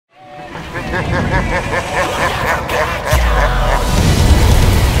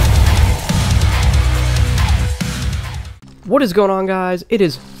What is going on, guys? It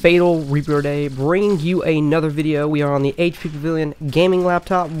is Fatal Reaper Day, bringing you another video. We are on the HP Pavilion Gaming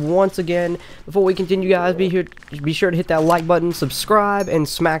laptop once again. Before we continue, guys, be sure to hit that like button, subscribe, and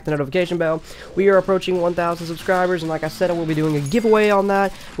smack the notification bell. We are approaching 1,000 subscribers, and like I said, I will be doing a giveaway on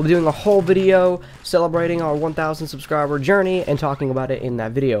that. We'll be doing a whole video celebrating our 1,000 subscriber journey and talking about it in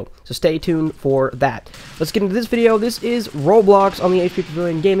that video. So stay tuned for that. Let's get into this video. This is Roblox on the HP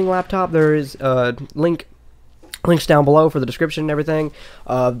Pavilion Gaming laptop. There is a links down below for the description and everything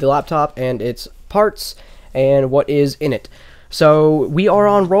of the laptop and its parts and what is in it. So we are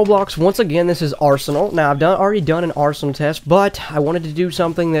on Roblox once again. This is Arsenal. Now I've already done an Arsenal test, but I wanted to do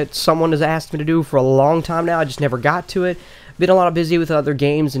something that someone has asked me to do for a long time now. I just never got to it. Been a lot busy with other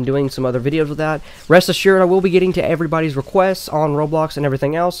games and doing some other videos with that. Rest assured, I will be getting to everybody's requests on Roblox and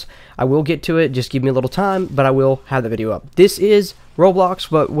everything else. I will get to it. Just give me a little time, but I will have the video up. This is Roblox,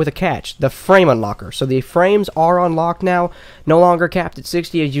 but with a catch, the frame unlocker. So the frames are unlocked now, no longer capped at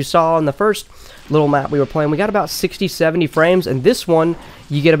 60 as you saw in the first little map we were playing. We got about 60-70 frames, and this one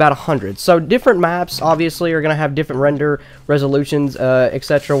you get about 100. So different maps obviously are going to have different render resolutions,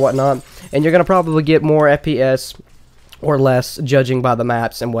 etc., whatnot, and you're going to probably get more FPS or less judging by the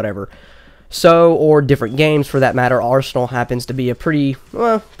maps and whatever. So, or different games for that matter. Arsenal happens to be a pretty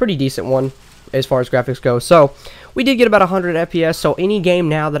decent one as far as graphics go. So we did get about 100 FPS. So any game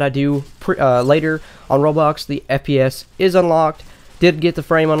now that I do later on Roblox, the FPS is unlocked. Did get the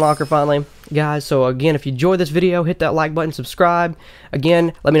frame unlocker finally, guys. So again, if you enjoyed this video, hit that like button, subscribe.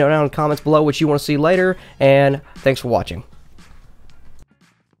 Again, let me know down in the comments below what you want to see later, and thanks for watching.